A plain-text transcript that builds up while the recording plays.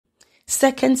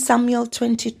2 Samuel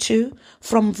 22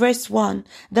 from verse 1,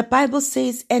 the Bible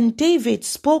says, "And David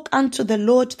spoke unto the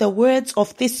Lord the words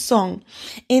of this song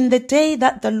in the day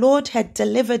that the Lord had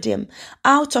delivered him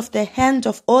out of the hand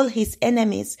of all his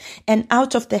enemies and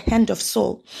out of the hand of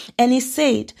Saul. And he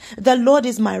said, The Lord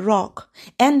is my rock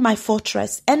and my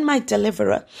fortress and my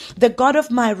deliverer, the God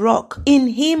of my rock. In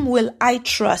him will I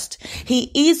trust. He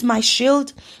is my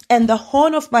shield and the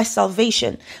horn of my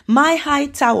salvation, my high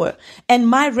tower and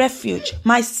my refuge,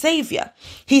 my savior.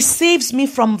 He saves me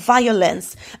from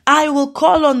violence. I will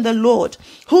call on the Lord,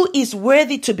 who is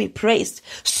worthy to be praised.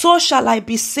 So shall I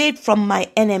be saved from my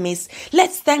enemies."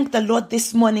 Let's thank the Lord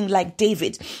this morning like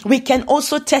David. We can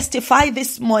also testify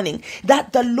this morning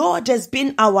that the Lord has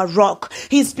been our rock.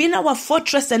 He's been our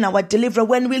fortress and our deliverer.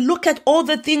 When we look at all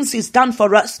the things he's done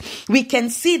for us, we can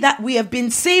see that we have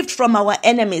been saved from our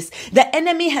enemies. The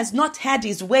enemy has not had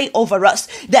his way over us.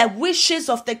 The wishes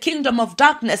of the kingdom of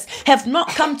darkness have not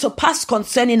come to pass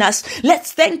concerning us.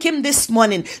 Let's thank him this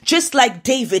morning, just like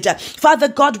David. Father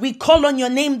God, we call on your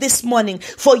name this morning,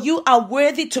 for you are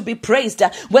worthy to be praised.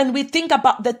 When we think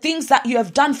about the things that you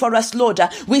have done for us, Lord,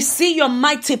 we see your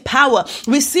mighty power.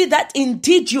 We see that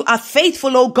indeed you are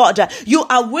faithful, oh God. You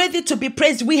are worthy to be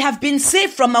praised. We have been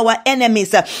saved from our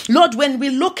enemies. Lord, when we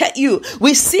look at you,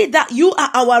 we see that you are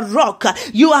our rock.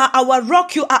 You are our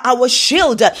rock. You are our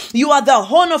shield. You are the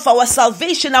horn of our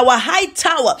salvation, our high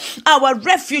tower, our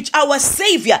refuge, our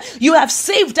savior. You have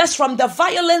saved us from the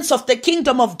violence of the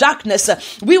kingdom of darkness.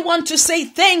 We want to say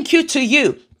thank you to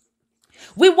you.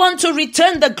 We want to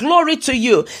return the glory to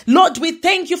you. Lord, we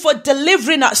thank you for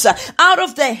delivering us out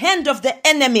of the hand of the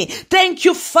enemy. Thank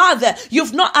you, Father.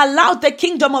 You've not allowed the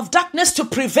kingdom of darkness to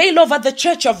prevail over the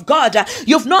church of God.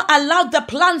 You've not allowed the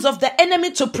plans of the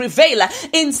enemy to prevail.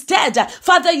 Instead,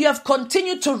 Father, you have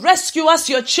continued to rescue us,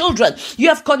 your children. You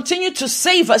have continued to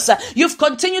save us. You've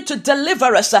continued to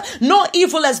deliver us. No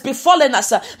evil has befallen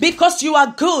us because you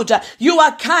are good, you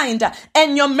are kind,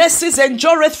 and your mercies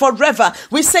endureth forever.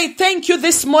 We say thank you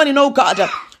this morning, oh God.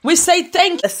 We say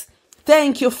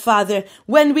thank you, Father.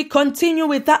 When we continue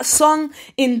with that song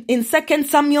in 2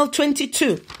 Samuel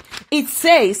 22, it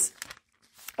says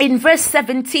in verse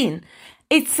 17,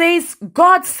 it says,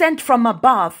 "God sent from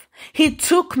above. He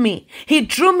took me. He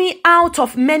drew me out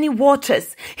of many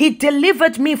waters. He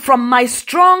delivered me from my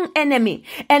strong enemy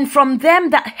and from them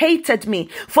that hated me,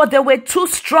 for they were too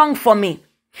strong for me.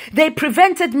 They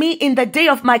prevented me in the day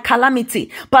of my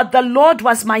calamity, but the Lord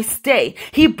was my stay.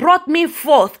 He brought me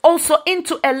forth also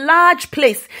into a large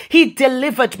place. He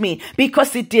delivered me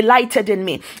because he delighted in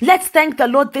me." Let's thank the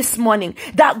Lord this morning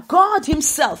that God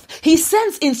himself, he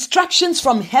sends instructions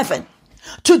from heaven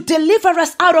to deliver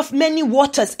us out of many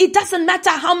waters. It doesn't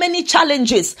matter how many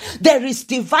challenges, there is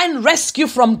divine rescue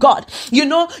from God. You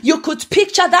know, you could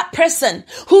picture that person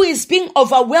who is being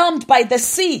overwhelmed by the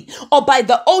sea or by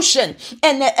the ocean,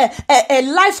 and a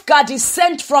lifeguard is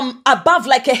sent from above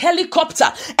like a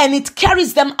helicopter, and it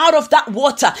carries them out of that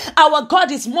water. Our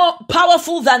God is more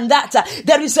powerful than that.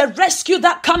 There is a rescue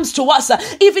that comes to us,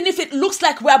 even if it looks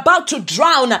like we're about to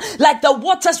drown, like the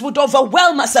waters would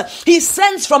overwhelm us. He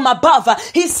sends from above.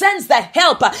 He sends the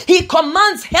help. He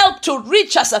commands help to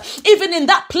reach us, even in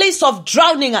that place of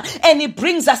drowning, and he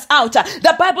brings us out.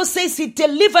 The Bible says he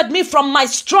delivered me from my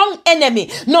strong enemy.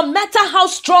 No matter how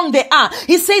strong they are,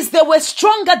 he says they were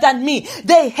stronger than me.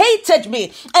 They hated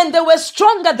me and they were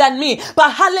stronger than me.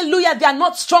 But hallelujah, they are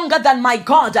not stronger than my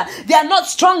God. They are not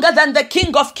stronger than the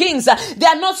King of Kings. They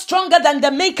are not stronger than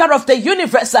the maker of the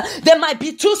universe. They might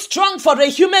be too strong for a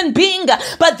human being,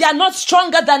 but they are not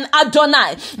stronger than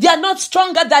Adonai. They are not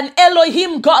stronger than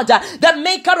Elohim God, the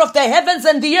maker of the heavens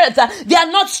and the earth. They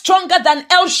are not stronger than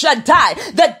El Shaddai,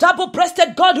 the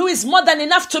double-breasted God who is more than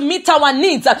enough to meet our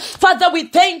needs. Father, we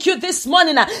thank you this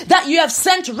morning that you have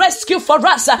sent rescue for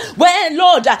us. Where,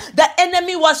 Lord, the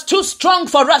enemy was too strong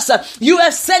for us, you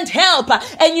have sent help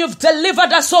and you've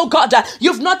delivered us, oh God.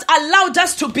 You've not allowed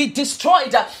us to be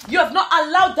destroyed. You have not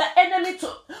allowed the enemy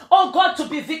to, oh God, to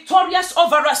be victorious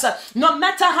over us. No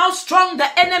matter how strong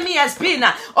the enemy has been,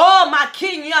 oh my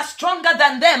King, you are stronger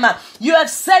than them. You have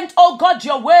sent, oh God,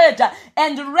 your word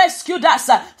and rescued us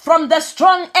from the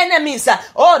strong enemies.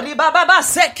 Oh,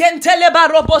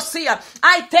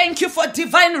 I thank you for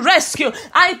divine rescue.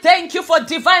 I thank you for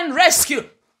divine rescue.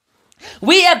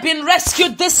 We have been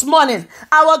rescued this morning.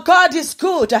 Our God is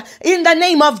good. In the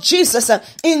name of Jesus.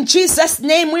 In Jesus'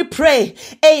 name we pray.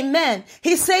 Amen.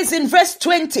 He says in verse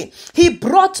 20, he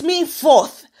brought me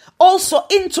forth also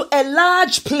into a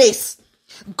large place.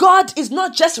 God is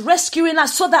not just rescuing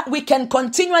us so that we can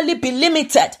continually be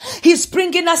limited. He's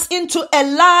bringing us into a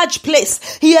large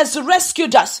place. He has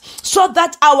rescued us so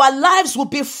that our lives will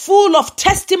be full of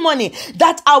testimony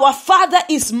that our Father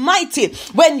is mighty.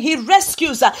 When He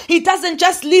rescues, He doesn't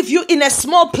just leave you in a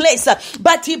small place,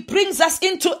 but He brings us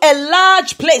into a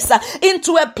large place,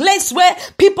 into a place where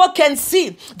people can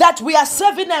see that we are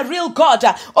serving a real God.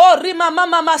 Oh, Rima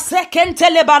Mama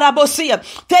Sekentele Barabosia.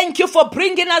 Thank you for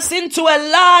bringing us into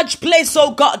a large place,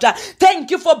 oh God.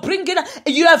 Thank you for bringing,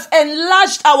 you have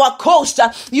enlarged our coast.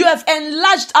 You have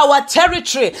enlarged our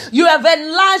territory. You have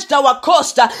enlarged our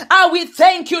coast. We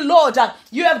thank you, Lord.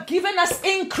 You have given us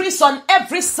increase on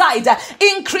every side.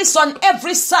 Increase on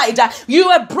every side. You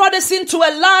have brought us into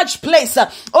a large place.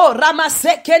 Oh,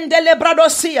 Ramasekendele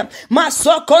Bradosia.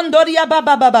 Masokondoria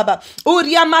Baba Baba.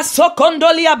 Uria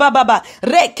Masokondolia Baba.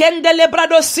 Rekendele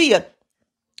Bradosia.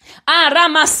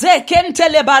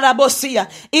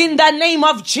 In the name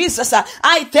of Jesus,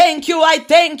 I thank you, I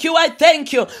thank you, I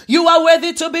thank you. You are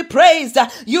worthy to be praised.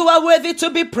 You are worthy to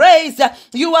be praised.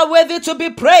 You are worthy to be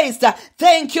praised.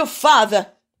 Thank you, Father.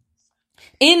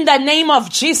 In the name of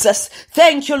Jesus,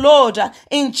 thank you, Lord.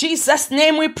 In Jesus'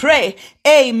 name we pray.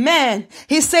 Amen.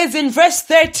 He says in verse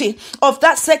 30 of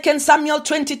that 2 Samuel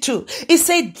 22, he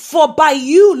said, "For by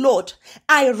you, Lord,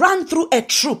 I run through a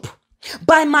troop.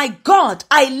 By my God,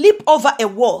 I leap over a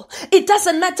wall. It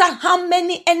doesn't matter how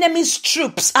many enemy's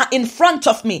troops are in front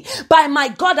of me. By my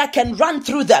God, I can run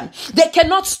through them. They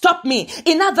cannot stop me."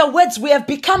 In other words, we have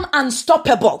become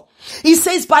unstoppable. He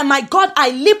says, by my God,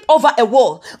 I leap over a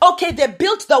wall. Okay, they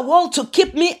built the wall to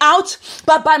keep me out,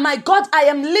 but by my God, I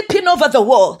am leaping over the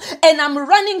wall and I'm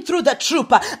running through the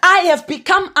troop. I have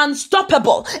become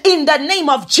unstoppable in the name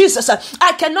of Jesus.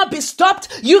 I cannot be stopped.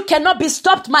 You cannot be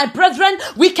stopped, my brethren.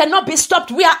 We cannot be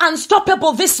stopped. We are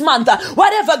unstoppable this month.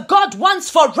 Whatever God wants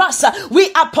for us,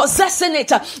 we are possessing it.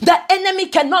 The enemy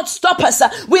cannot stop us.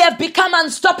 We have become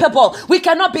unstoppable. We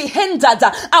cannot be hindered.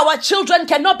 Our children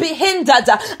cannot be hindered.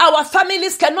 Our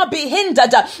families cannot be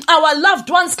hindered. Our loved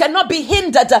ones cannot be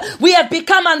hindered. We have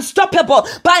become unstoppable.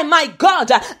 By my God,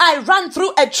 I run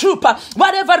through a troop.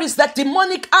 Whatever is the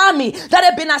demonic army that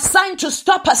have been assigned to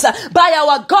stop us, by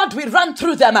our God, we run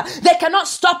through them. They cannot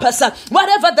stop us.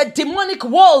 Whatever the demonic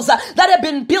walls that have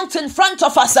been built in front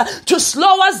of us to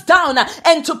slow us down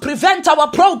and to prevent our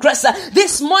progress,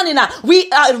 this morning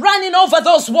we are running over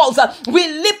those walls. We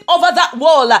leap over that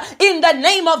wall in the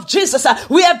name of Jesus.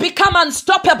 We have become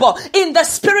unstoppable in the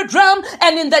spirit realm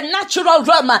and in the natural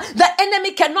realm. The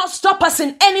enemy cannot stop us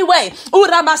in any way.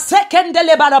 Urama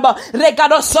sekendele barabo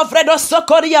regado sofredo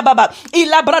sokoria baba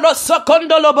ilabrado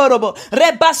sokondolo borobo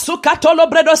reba sukatolo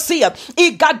bredosia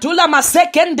igadula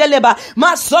masekendeleba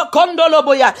masokondolo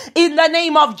boya. In the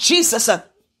name of Jesus,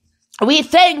 we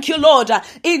thank you, Lord,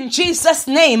 in Jesus'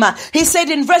 name. He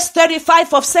said in verse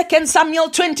 35 of 2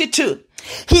 Samuel 22,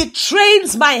 He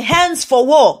trains my hands for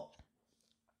war,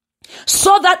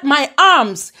 so that my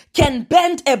arms can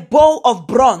bend a bow of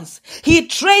bronze. He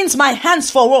trains my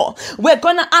hands for war. We're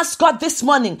going to ask God this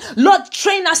morning, Lord,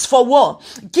 train us for war.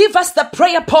 Give us the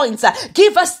prayer points.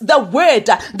 Give us the word,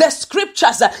 the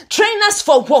scriptures. Train us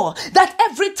for war. That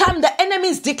every time the enemy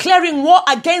is declaring war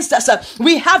against us,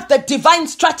 we have the divine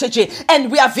strategy and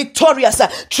we are victorious.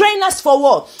 Train us for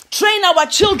war. Train our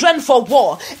children for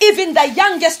war. Even the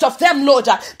youngest of them, Lord.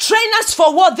 Train us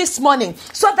for war this morning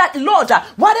so that, Lord,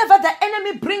 whatever the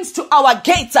enemy brings to our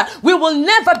gates, we will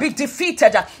never be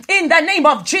defeated in the name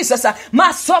of Jesus.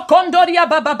 Masokondoria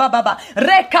baba baba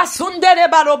reka sundere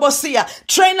barobosia.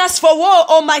 Train us for war,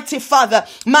 Almighty Father.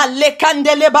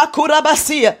 Malekandele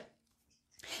bakurabasia.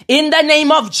 In the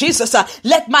name of Jesus,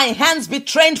 let my hands be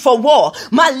trained for war.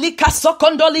 Malika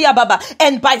sokondolia baba.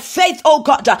 And by faith, oh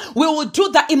God, we will do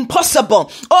the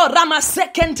impossible. Oh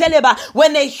Ramasekenteleba.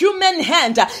 When a human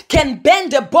hand can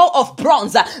bend a bow of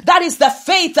bronze, that is the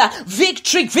faith,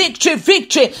 victory, victory,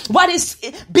 victory. What is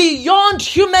beyond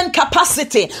human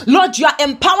capacity? Lord, you are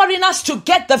empowering us to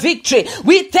get the victory.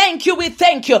 We thank you, we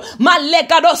thank you.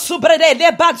 Malegado subrede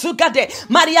le bazugade.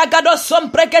 Maria gado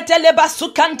sompregete le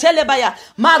basukantelebaya.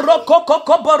 Maroko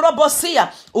borobosia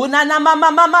unana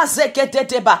mama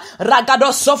zeketeteba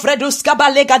ragado sofredus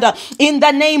kabalegada. In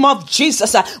the name of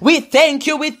Jesus, we thank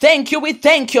you, we thank you, we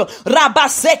thank you.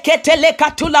 Rabaseketele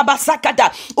katula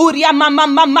basakada uria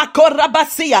mama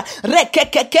korabasia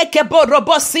rekekeke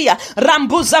borobosia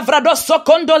rambuza vradoso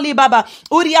kondoli baba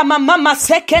uria mama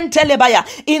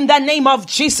sekentelebaya. In the name of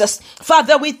Jesus,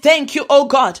 Father, we thank you, oh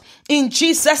God. In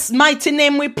Jesus' mighty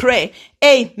name we pray.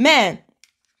 Amen.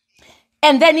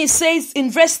 And then he says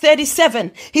in verse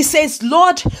 37, he says,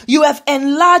 Lord, you have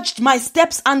enlarged my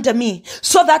steps under me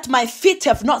so that my feet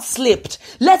have not slipped.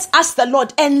 Let's ask the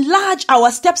Lord, enlarge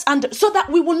our steps under, so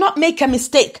that we will not make a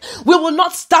mistake. We will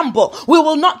not stumble. We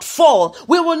will not fall.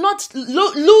 We will not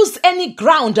lose any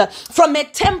ground from a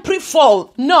temporary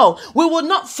fall. No, we will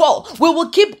not fall. We will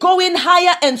keep going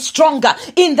higher and stronger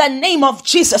in the name of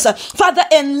Jesus. Father,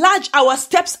 enlarge our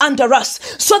steps under us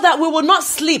so that we will not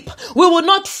sleep. We will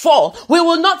not fall. We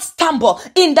will not stumble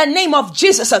in the name of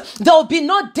Jesus. There will be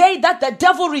no day that the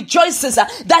devil rejoices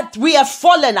that we have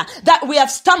fallen, that we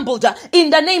have stumbled in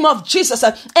the name of Jesus.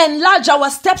 Enlarge our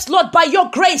steps, Lord, by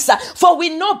your grace, for we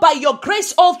know by your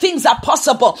grace all things are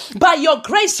possible. By your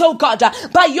grace, oh God,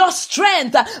 by your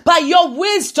strength, by your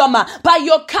wisdom, by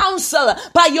your counsel,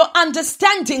 by your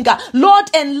understanding, Lord,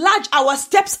 enlarge our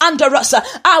steps under us.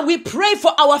 We pray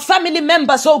for our family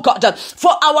members, oh God,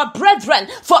 for our brethren,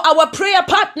 for our prayer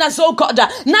partners, oh God.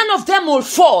 None of them will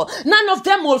fall. None of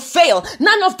them will fail.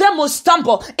 None of them will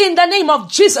stumble. In the name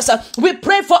of Jesus, we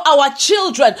pray for our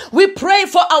children. We pray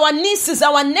for our nieces,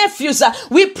 our nephews.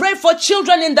 We pray for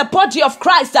children in the body of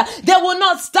Christ. They will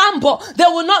not stumble. They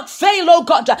will not fail, oh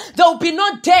God. There will be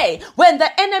no day when the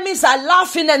enemies are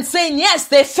laughing and saying, yes,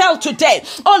 they fell today.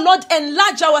 Oh Lord,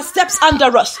 enlarge our steps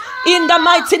under us. In the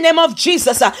mighty name of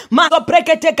Jesus. In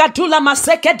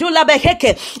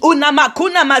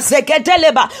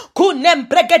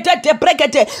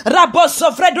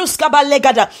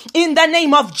the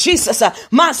name of Jesus.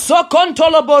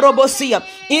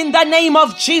 In the name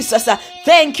of Jesus.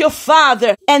 Thank you,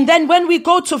 Father. And then when we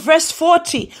go to verse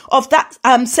 40 of that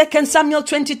 2 Samuel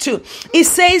 22, it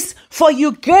says, for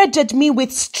you girded me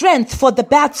with strength for the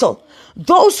battle.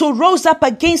 Those who rose up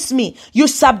against me, you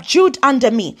subdued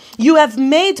under me. You have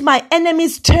made my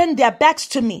enemies turn their backs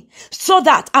to me, so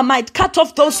that I might cut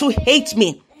off those who hate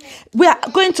me. We are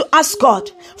going to ask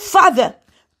God, Father,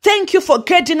 thank you for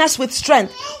girding us with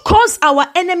strength. Cause our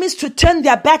enemies to turn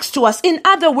their backs to us. In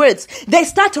other words, they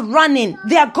start running.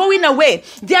 They are going away.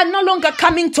 They are no longer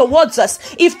coming towards us.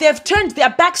 If they've turned their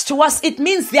backs to us, it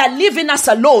means they are leaving us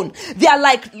alone. They are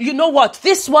like, you know what,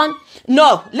 this one,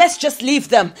 no, let's just leave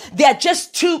them. They are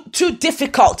just too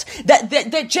difficult.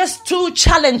 They're just too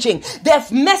challenging.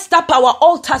 They've messed up our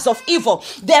altars of evil.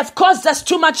 They have caused us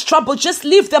too much trouble. Just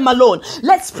leave them alone.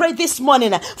 Let's pray this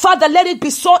morning. Father, let it be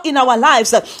so in our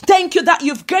lives. Thank you that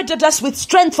you've girded us with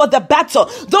strength for the battle.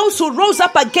 Those who rose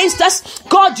up against us,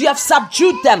 God, you have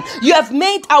subdued them. You have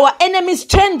made our enemies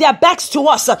turn their backs to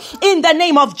us in the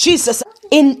name of Jesus.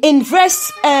 In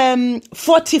verse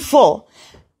 44,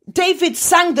 David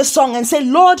sang the song and said,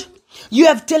 Lord, you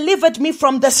have delivered me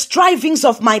from the strivings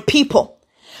of my people.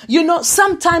 You know,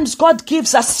 sometimes God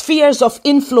gives us spheres of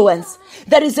influence.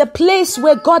 There is a place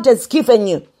where God has given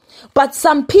you. But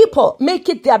some people make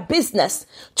it their business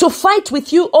to fight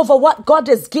with you over what God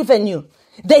has given you.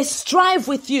 They strive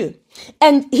with you.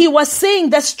 And he was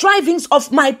saying the strivings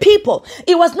of my people.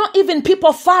 It was not even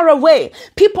people far away.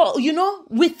 People, you know,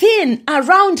 within,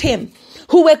 around him,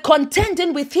 who were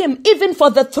contending with him even for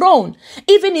the throne.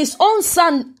 Even his own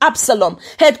son Absalom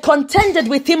had contended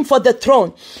with him for the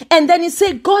throne. And then he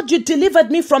said, God, you delivered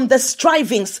me from the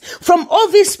strivings, from all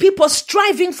these people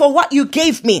striving for what you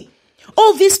gave me.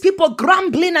 All these people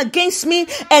grumbling against me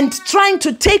and trying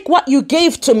to take what you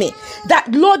gave to me. That,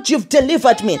 Lord, you've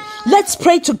delivered me. Let's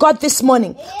pray to God this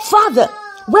morning. Father,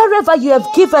 wherever you have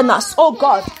given us, oh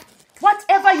God,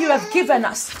 whatever you have given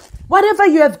us, whatever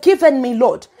you have given me,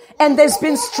 Lord, and there's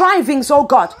been strivings, oh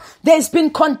God, there's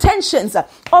been contentions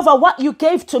over what you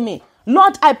gave to me.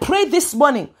 Lord, I pray this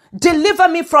morning, deliver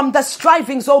me from the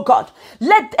strivings, oh God.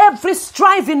 Let every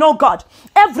striving, oh God,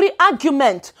 every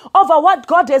argument over what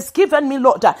God has given me,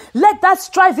 Lord, let that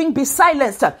striving be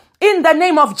silenced. In the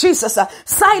name of Jesus,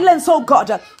 silence, oh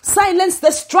God, silence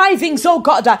the strivings, oh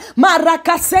God,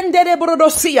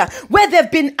 where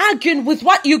they've been arguing with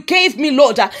what you gave me,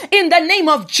 Lord. In the name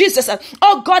of Jesus,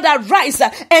 oh God, arise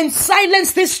and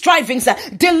silence these strivings.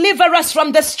 Deliver us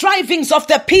from the strivings of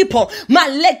the people.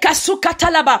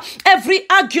 Every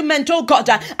argument, oh God,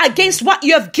 against what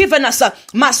you have given us, let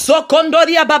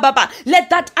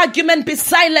that argument be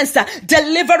silenced.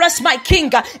 Deliver us, my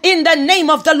King, in the name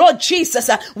of the Lord Jesus.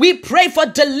 We pray for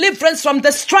deliverance from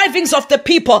the strivings of the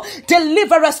people.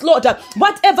 Deliver us, Lord.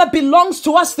 Whatever belongs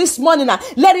to us this morning,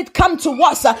 let it come to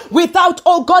us without,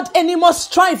 oh God, any more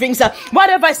strivings.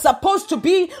 Whatever is supposed to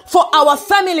be for our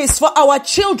families, for our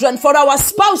children, for our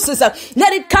spouses,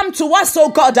 let it come to us, oh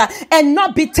God, and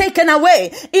not be taken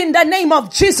away in the name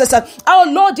of Jesus. Our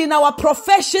Lord, in our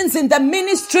professions, in the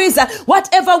ministries,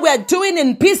 whatever we are doing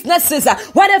in businesses,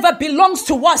 whatever belongs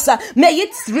to us, may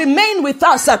it remain with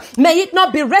us. May it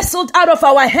not be wrestled out of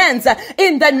our hands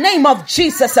in the name of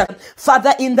Jesus.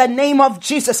 Father, in the name of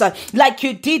Jesus, like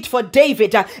you did for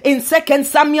David in 2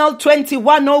 Samuel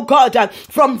 21, oh God,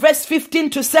 from verse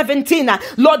 15 to 17,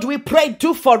 Lord, we pray,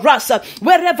 do for us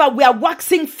wherever we are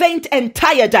waxing faint and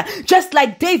tired, just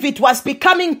like David was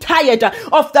becoming tired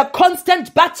of the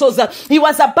constant battles. He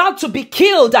was about to be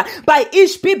killed by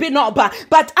Ishbi-Benob,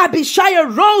 but Abishai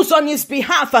rose on his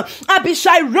behalf.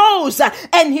 Abishai rose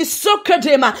and he succored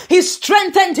him, he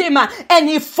strengthened him, and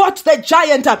he fought the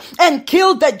giant and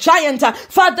killed the giant.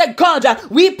 Father God,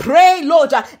 we pray,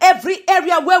 Lord, every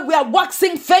area where we are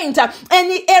waxing faint,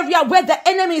 any area where the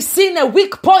enemy is seeing a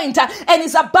weak point and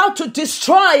is about to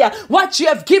destroy what you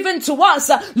have given to us,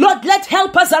 Lord, let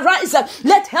help us arise.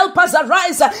 Let help us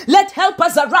arise. Let help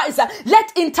us arise.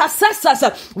 Let intercessors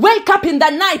wake up in the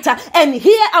night and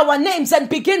hear our names and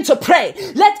begin to pray.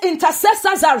 Let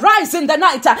intercessors arise in the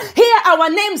night, hear our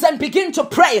names and begin to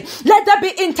pray. Let there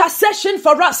be intercession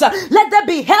for us. Let there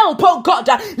be help, oh God.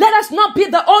 Let us not be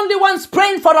the only ones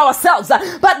praying for ourselves,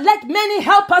 but let many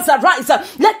helpers arise.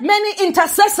 Let many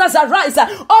intercessors arise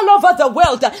all over the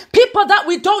world. People that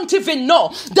we don't even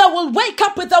know, that will wake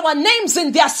up with our names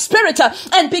in their spirit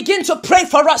and begin to pray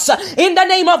for us. In the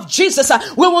name of Jesus,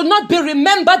 we will not be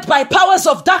remembered by powers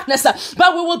of darkness,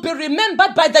 but we will be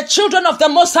remembered by the children of the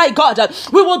Most High God.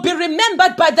 We will be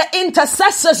remembered by the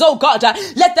intercessors, oh God.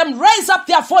 Let them raise up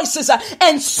their voices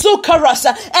and succor us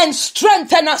and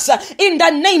strengthen us in the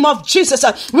name of Jesus.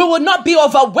 We will not be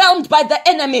overwhelmed by the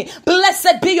enemy.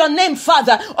 Blessed be your name,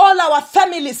 Father. All our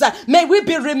families, may we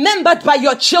be remembered by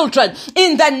your children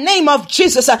in the name of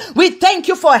Jesus. We thank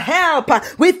you for help.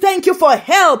 We thank you for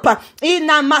help in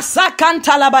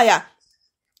Amasakantalabaya.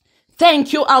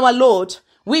 Thank you, our Lord.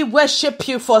 We worship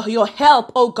you for your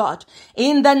help, oh God,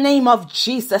 in the name of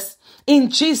Jesus. In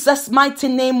Jesus' mighty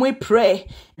name we pray.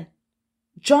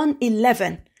 John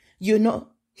 11,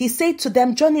 he said to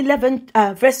them, John 11,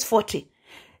 verse 40,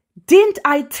 didn't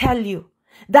I tell you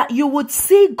that you would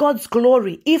see God's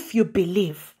glory if you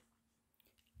believe?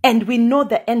 And we know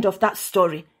the end of that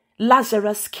story.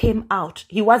 Lazarus came out.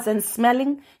 He wasn't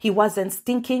smelling. He wasn't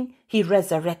stinking. He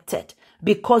resurrected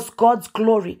because God's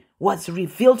glory was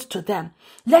revealed to them.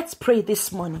 Let's pray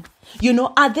this morning.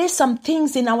 Are there some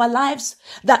things in our lives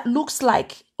that looks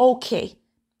like, okay,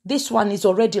 this one is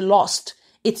already lost.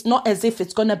 It's not as if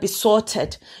it's going to be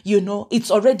sorted. It's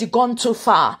already gone too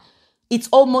far. It's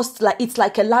almost like, it's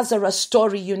like a Lazarus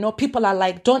story. People are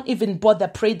like, don't even bother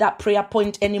pray that prayer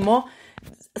point anymore.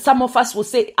 Some of us will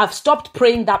say, I've stopped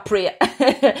praying that prayer.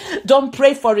 Don't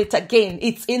pray for it again.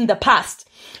 It's in the past.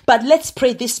 But let's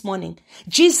pray this morning.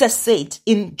 Jesus said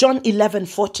in John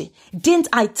 11:40, didn't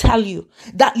I tell you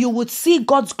that you would see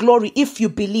God's glory if you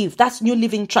believe? That's New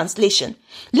Living Translation.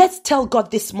 Let's tell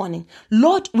God this morning,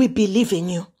 Lord, we believe in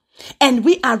you. And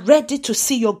we are ready to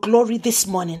see your glory this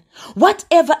morning.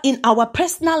 Whatever in our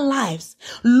personal lives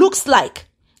looks like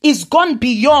is gone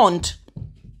beyond,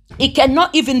 it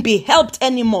cannot even be helped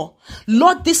anymore.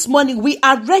 Lord, this morning we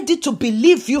are ready to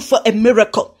believe you for a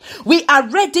miracle. We are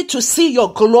ready to see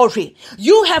your glory.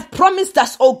 You have promised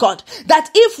us, oh God, that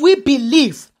if we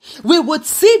believe, we would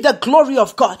see the glory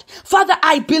of God. Father,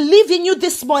 I believe in you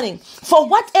this morning for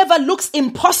whatever looks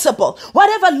impossible,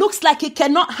 whatever looks like it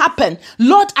cannot happen.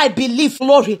 Lord, I believe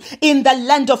glory in the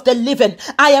land of the living.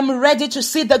 I am ready to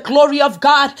see the glory of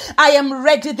God. I am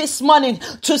ready this morning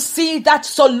to see that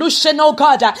solution, oh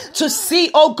God, to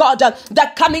see, oh God,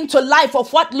 the coming to life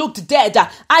of what looked dead.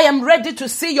 I am ready to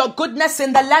see your goodness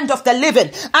in the land of the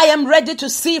living. I am ready to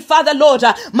see, Father Lord,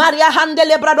 Maria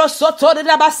Handele Brado Sotori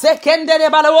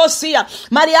Rabasekendere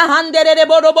Maria Handere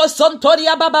Borobo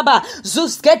Sontoria Baba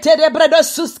Zusketere Bredo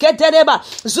Susketereba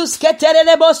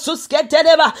Zusketerebo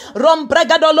Susketereba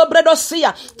Rombregadolo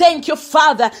Bredosia. Thank you,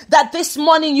 Father, that this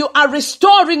morning you are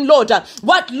restoring, Lord,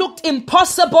 what looked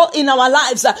impossible in our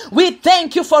lives. We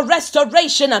thank you for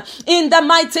restoration in the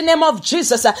mighty name of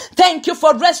Jesus. Thank you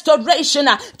for restoration.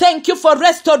 Thank you for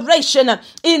restoration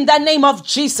in the name of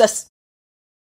Jesus.